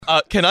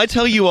Can I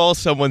tell you all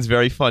someone's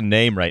very fun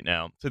name right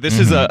now? So this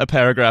is a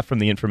paragraph from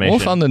the information. More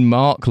fun than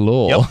Mark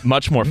Law. Yep,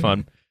 much more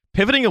fun.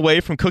 Pivoting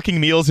away from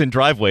cooking meals in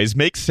driveways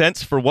makes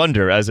sense for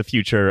Wonder as a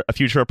future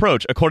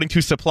approach, according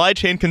to supply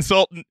chain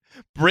consultant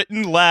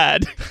Britton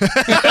Ladd.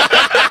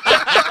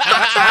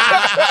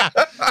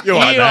 You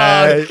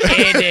are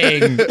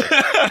kidding.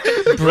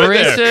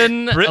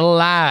 Britton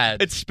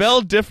Ladd. It's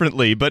spelled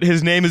differently, but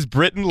his name is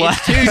Britton Ladd.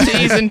 It's 2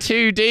 T's and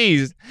 2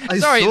 D's. I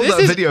saw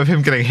that video of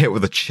him getting hit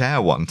with a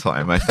chair one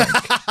time, I think.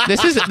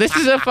 This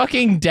is a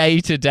fucking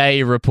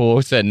day-to-day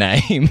reporter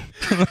name.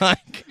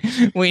 Like,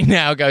 we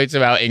now go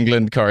to our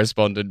England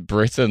correspondent,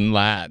 Britton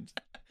Ladd.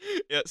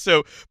 Yeah,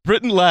 so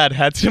Britton Ladd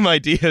had some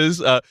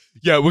ideas. We're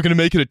going to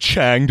make it a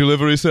Chang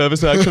delivery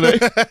service, actually.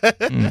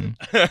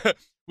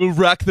 We'll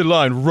rack the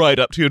line right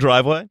up to your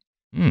driveway.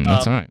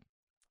 That's right.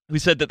 We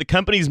said that the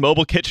company's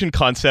mobile kitchen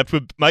concept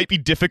might be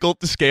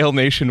difficult to scale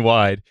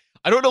nationwide.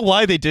 I don't know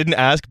why they didn't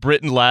ask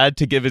Britton Ladd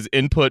to give his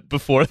input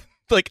before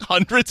like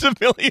hundreds of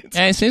millions.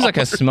 Yeah, it seems like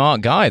a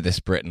smart guy,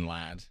 this Britton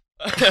Ladd.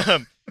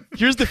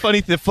 Here's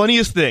the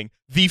funniest thing.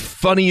 The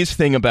funniest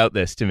thing about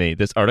this to me,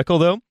 this article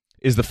though,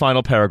 is the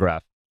final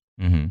paragraph,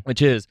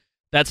 which is,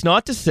 that's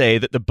not to say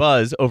that the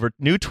buzz over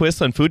new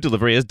twists on food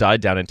delivery has died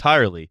down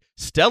entirely.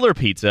 Stellar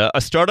Pizza,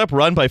 a startup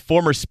run by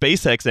former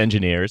SpaceX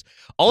engineers,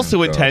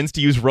 also intends to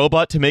use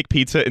robot to make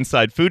pizza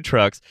inside food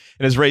trucks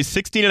and has raised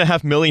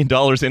 $16.5 million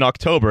in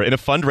October in a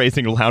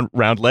fundraising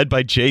round led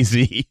by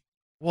Jay-Z.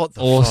 What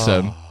the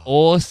Awesome. fuck?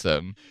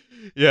 Awesome.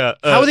 Yeah.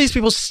 How are these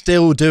people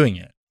still doing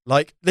it?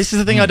 Like, this is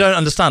the thing I don't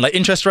understand. Like,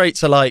 interest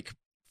rates are like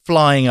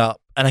flying up.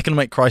 An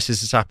economic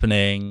crisis is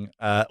happening.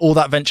 All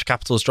that venture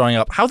capital is drying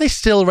up. How are they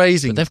still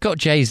raising? But they've got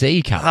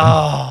Jay-Z, Callum.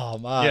 Oh,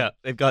 man. Yeah,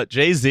 they've got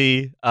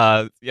Jay-Z.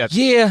 Yeah.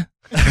 Giving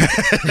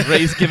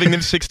them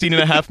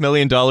 $16.5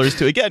 million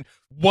to, again,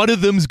 one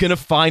of them's going to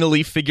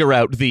finally figure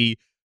out the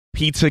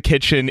pizza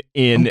kitchen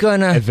in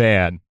a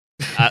van.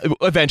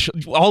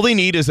 Eventually, all they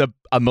need is a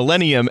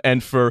millennium,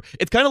 and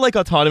it's kind of like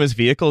autonomous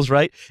vehicles,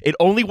 right? It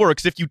only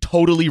works if you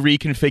totally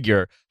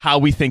reconfigure how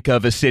we think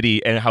of a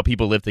city and how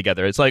people live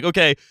together. It's like,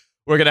 okay,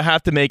 we're going to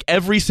have to make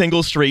every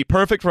single street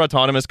perfect for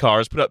autonomous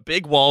cars, put up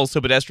big walls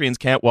so pedestrians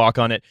can't walk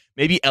on it,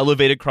 maybe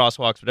elevated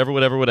crosswalks,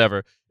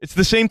 whatever. It's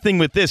the same thing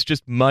with this,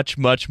 just much,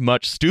 much,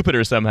 much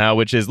stupider somehow,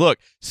 which is, look,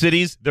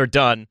 cities, they're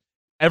done.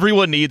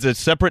 Everyone needs a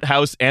separate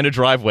house and a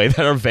driveway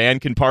that our van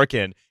can park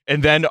in,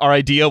 and then our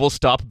idea will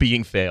stop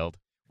being failed.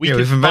 We've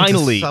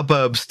invented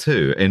suburbs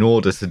too in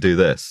order to do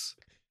this.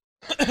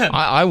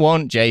 I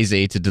want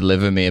Jay-Z to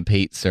deliver me a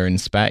pizza in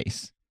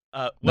space.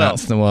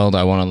 That's the world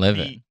I want to live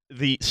in.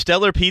 The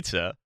Stellar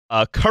Pizza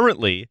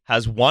currently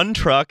has one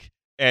truck,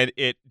 and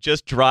it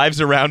just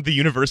drives around the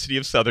University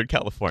of Southern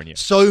California.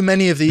 So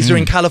many of these are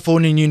in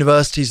Californian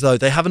universities, though.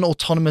 They have an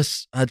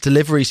autonomous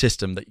delivery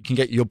system that you can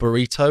get your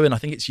burrito, and I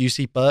think it's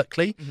UC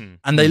Berkeley.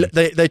 And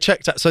they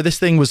checked out. So this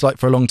thing was like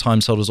for a long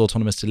time sold as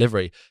autonomous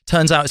delivery.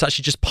 Turns out it's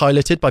actually just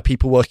piloted by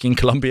people working in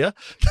Columbia.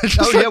 We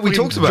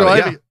talked about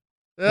it.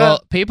 Yeah.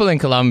 Well, people in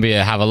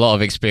Colombia have a lot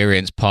of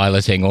experience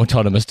piloting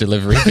autonomous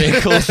delivery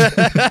vehicles.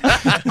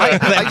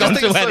 I just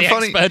think it's so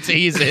funny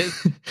expertise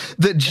is.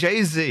 That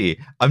Jay-Z,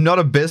 I'm not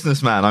a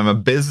businessman, I'm a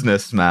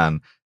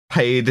businessman,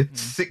 paid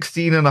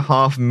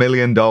 $16.5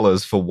 million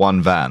for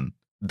one van.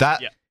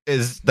 That's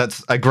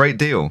a great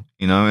deal,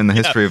 in the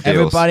history of deals.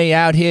 Everybody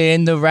out here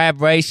in the rat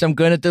race, I'm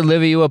going to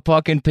deliver you a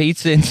fucking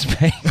pizza in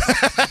space.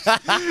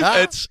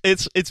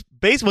 It's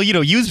basically,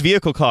 used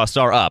vehicle costs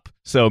are up.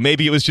 So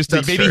maybe it was just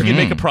maybe he can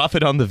make a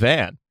profit on the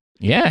van.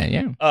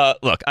 Yeah.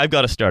 Look, I've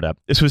got a startup.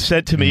 This was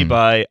sent to me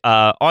by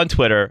on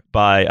Twitter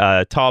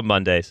by Tom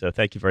Monday. So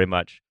thank you very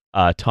much,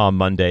 Tom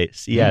Monday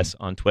CS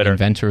on Twitter.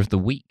 Inventor of the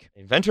week.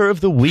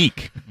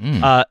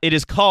 It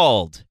is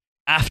called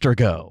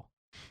Aftergo.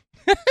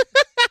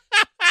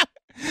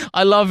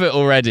 I love it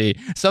already.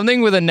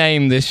 Something with a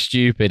name this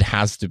stupid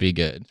has to be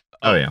good.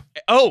 Oh, yeah.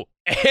 Oh,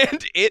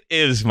 and it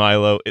is,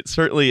 Milo. It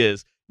certainly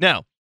is.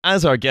 Now,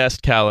 as our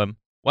guest, Callum,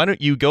 why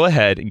don't you go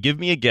ahead and give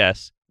me a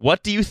guess?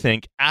 What do you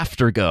think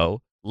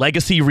Aftergo,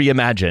 Legacy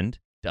Reimagined,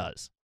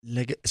 does?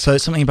 So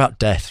it's something about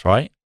death,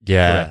 right?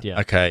 Yeah. Correct, yeah.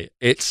 Okay.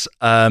 It's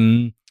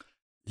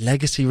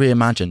Legacy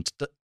Reimagined.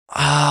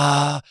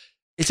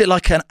 Is it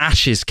like an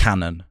Ashes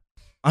cannon?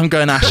 I'm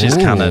going Ashes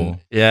cannon.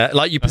 Yeah,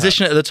 like you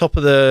position it at the top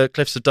of the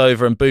cliffs of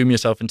Dover and boom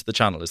yourself into the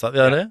channel. Is that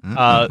the idea?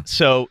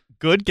 So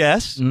good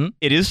guess.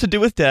 It is to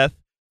do with death,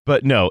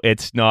 but no,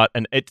 it's not.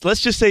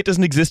 Let's just say it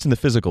doesn't exist in the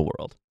physical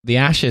world. The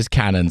Ashes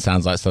cannon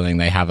sounds like something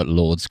they have at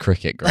Lord's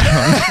cricket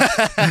ground.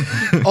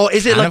 Or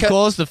is it of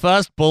course, the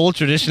first ball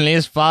traditionally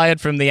is fired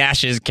from the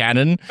Ashes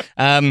cannon.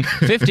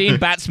 15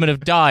 batsmen have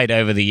died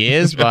over the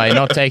years by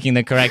not taking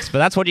the correct, but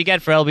that's what you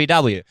get for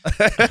LBW.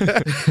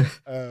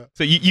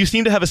 So you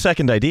seem to have a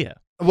second idea.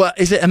 Well,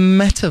 is it a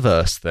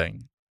metaverse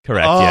thing?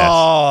 Correct, yes.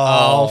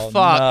 Oh,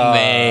 fuck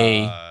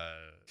me.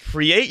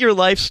 Create your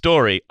life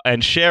story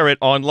and share it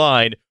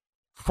online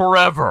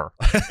forever.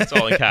 It's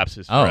all in caps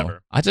is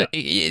forever. I don't.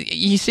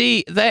 You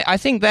see, I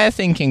think they're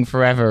thinking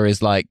forever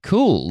is like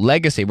cool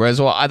legacy, whereas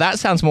that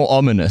sounds more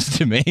ominous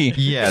to me.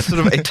 Yeah,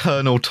 sort of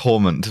eternal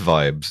torment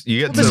vibes. You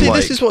get to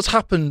this is what's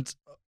happened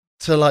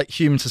to like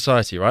human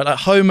society, right? Like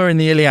Homer in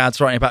the Iliad's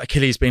writing about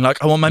Achilles being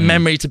like, I want my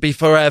memory to be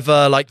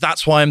forever. Like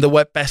that's why I'm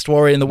the best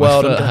warrior in the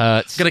world.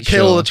 I'm going to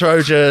kill the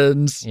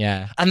Trojans.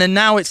 Yeah. And then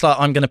now it's like,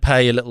 I'm going to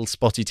pay a little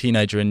spotty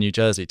teenager in New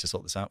Jersey to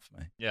sort this out for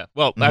me. Yeah.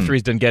 Well, after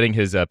he's done getting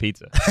his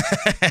pizza.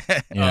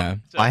 Yeah.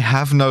 I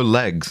have no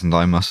legs and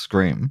I must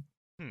scream.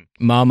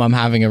 Mom, I'm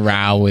having a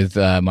row with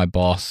my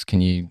boss. Can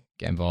you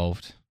get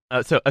involved?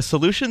 So a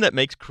solution that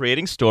makes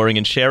creating, storing,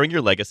 and sharing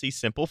your legacy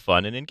simple,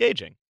 fun, and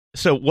engaging.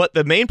 So what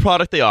the main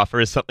product they offer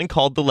is something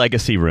called the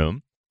Legacy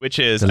Room, which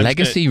is... The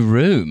Legacy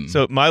Room?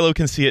 So Milo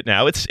can see it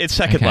now. It's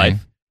Second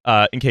Life,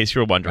 in case you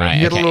were wondering.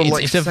 Right, okay.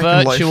 It's a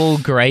virtual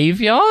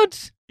graveyard?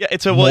 Yeah,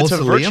 it's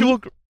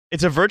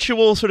a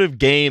virtual sort of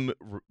game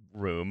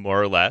room,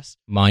 more or less.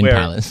 Mind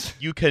Palace.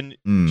 You can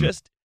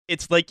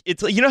it's like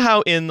you know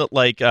how in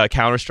like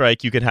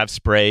Counter-Strike you can have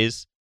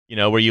sprays,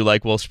 where you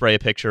like will spray a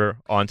picture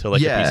onto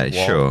like a piece of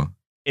wall. Yeah, sure.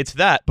 It's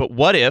that, but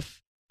what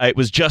if it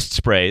was just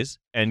sprays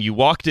and you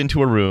walked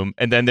into a room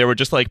and then there were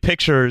just like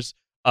pictures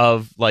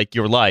of like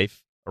your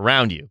life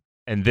around you,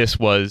 and this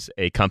was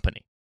a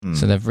company.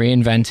 So they've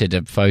reinvented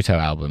a photo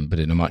album, but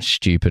in a much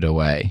stupider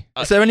way.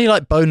 Is there any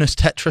like bonus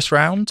Tetris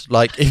round?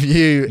 Like if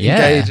you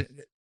engage...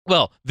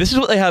 Well, this is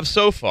what they have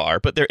so far,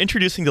 but they're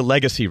introducing the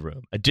Legacy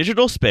Room, a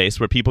digital space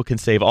where people can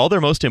save all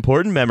their most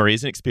important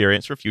memories and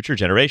experience for future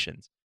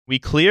generations. We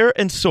clear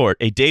and sort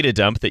a data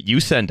dump that you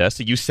send us.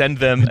 So you send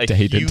them a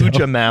huge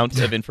amount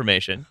of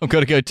information. I've got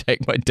to go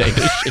take my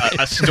data shit.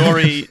 A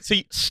story,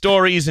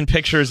 stories and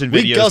pictures and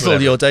videos. We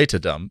guzzle your data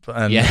dump.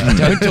 And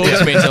don't talk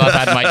to me until I've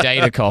had my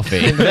data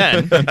coffee.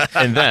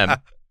 And then,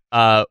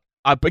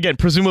 again,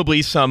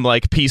 presumably some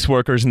like peace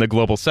workers in the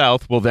global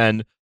south will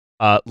then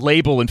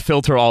label and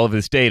filter all of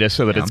this data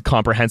so that it's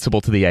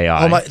comprehensible to the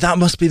AI. Oh my, that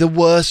must be the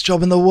worst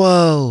job in the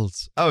world.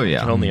 Oh yeah,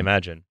 I can only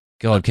imagine.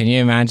 God, can you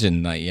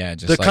imagine? Like,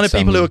 just the kind of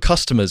people who are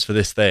customers for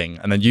this thing,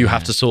 and then you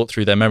have to sort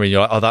through their memory.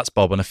 You're like, oh, that's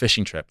Bob on a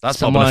fishing trip. That's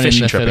someone Bob on a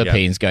fishing trip in the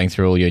Philippines going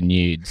through all your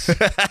nudes.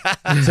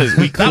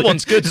 That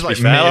one's good. To be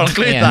fair, I'll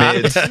include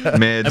that.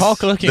 Mid.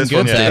 Cock looking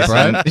good there,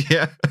 bro.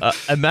 Yeah.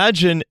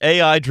 Imagine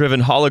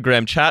AI-driven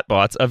hologram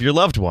chatbots of your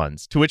loved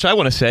ones. To which I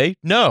want to say,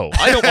 no,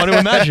 I don't want to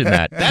imagine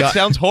that. That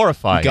sounds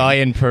horrifying. Guy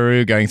in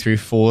Peru going through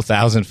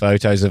 4,000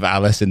 photos of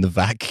Alice in the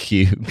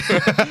vacuum.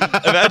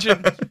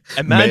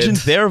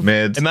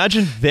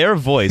 Imagine their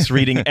voice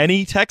reading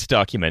any text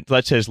document,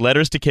 such as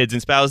letters to kids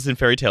and spouses and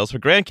fairy tales for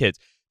grandkids.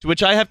 To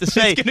which I have to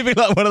say, it's going to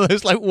be like one of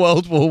those like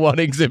World War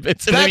I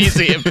exhibits in the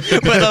museum,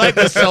 where like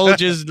the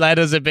soldiers'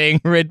 letters are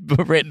being read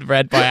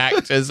by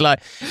actors.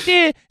 Like,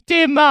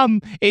 dear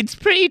mum, it's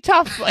pretty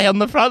tough on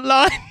the front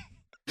line.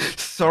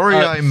 Sorry,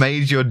 I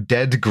made your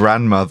dead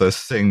grandmother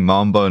sing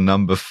Mambo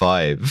No.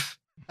 5.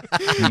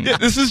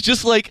 This is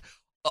just like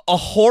a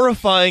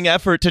horrifying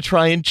effort to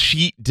try and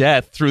cheat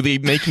death through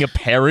making a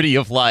parody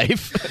of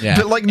life. Yeah,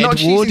 but like not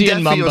cheating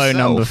death Mumbo for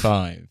yourself. No.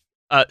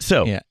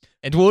 5.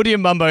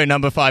 Edwardian Mumbo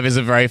No. 5 is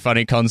a very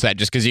funny concept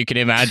just because you can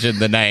imagine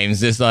the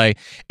names. It's like,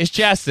 it's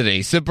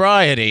Chastity,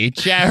 Sobriety,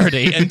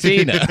 Charity, and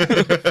Tina.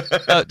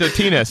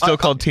 Tina, still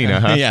called Tina,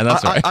 huh? Yeah,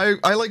 that's right.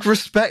 I like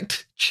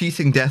respect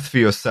cheating death for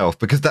yourself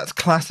because that's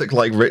classic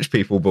like rich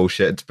people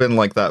bullshit. It's been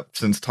like that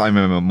since time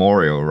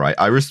immemorial, right?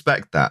 I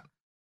respect that.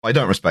 I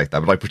don't respect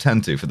that, but I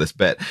pretend to for this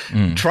bit.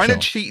 Trying to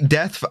cheat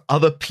death for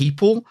other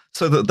people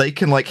so that they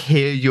can like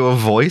hear your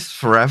voice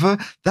forever,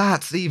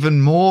 that's even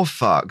more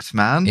fucked,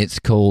 man. It's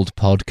called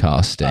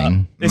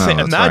podcasting. They say,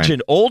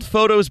 imagine old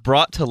photos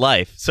brought to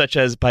life, such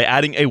as by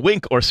adding a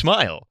wink or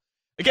smile.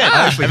 Again,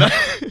 I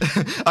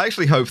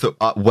actually hope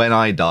that when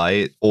I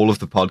die, all of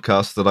the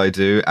podcasts that I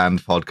do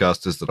and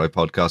podcasters that I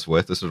podcast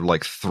with are sort of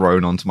like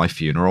thrown onto my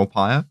funeral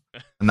pyre.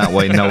 And that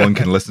way no one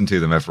can listen to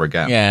them ever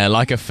again. Yeah,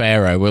 like a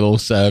pharaoh, we'll all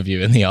serve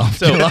you in the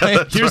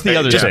afterlife. Here's the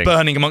other thing. Just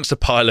burning amongst a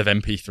pile of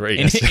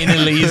MP3s. In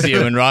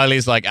Elysium, and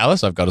Riley's like,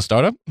 Alice, I've got a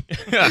startup.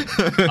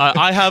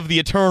 I have the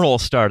eternal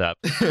startup.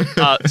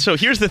 So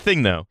here's the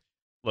thing, though.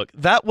 Look,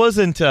 that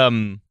wasn't...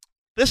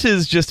 this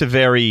is just a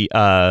very...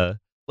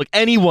 Like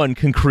anyone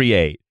can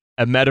create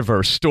a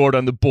metaverse stored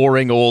on the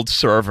boring old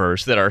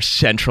servers that are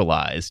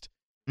centralized.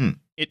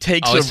 It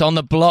takes. It's on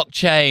the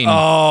blockchain.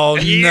 Oh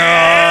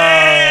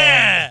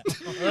yeah!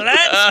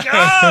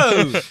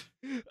 Let's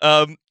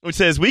go. Which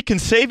says we can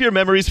save your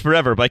memories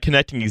forever by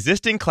connecting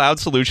existing cloud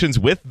solutions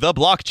with the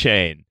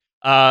blockchain.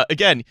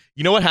 Again,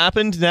 you know what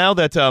happened now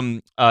that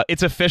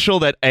it's official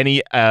that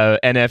any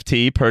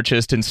NFT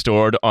purchased and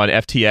stored on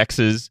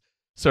FTX's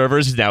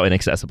servers is now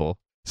inaccessible.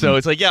 So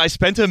it's like, yeah, I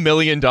spent $1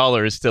 million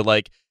to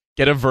like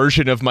get a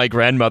version of my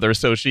grandmother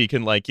so she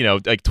can like,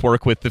 like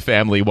twerk with the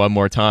family one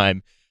more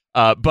time.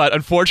 But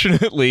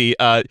unfortunately,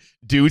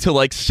 due to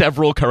like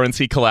several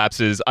currency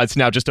collapses, it's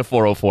now just a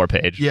 404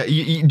 page. Yeah,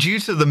 due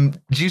to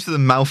the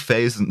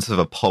malfeasance of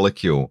a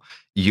polycule,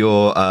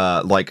 your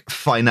like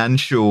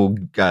financial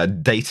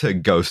data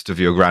ghost of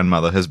your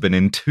grandmother has been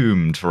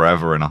entombed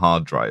forever in a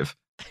hard drive.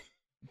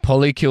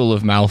 Polycule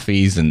of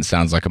malfeasance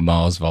sounds like a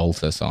Mars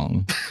Volta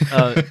song.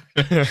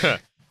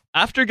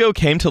 Aftergo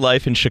came to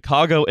life in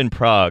Chicago and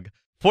Prague,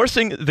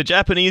 facing the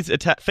Japanese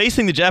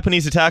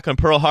attack on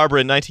Pearl Harbor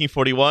in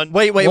 1941.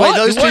 Wait.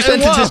 Those two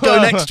sentences go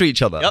next to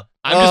each other. Yep.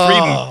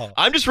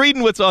 I'm just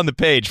reading what's on the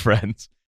page, friends.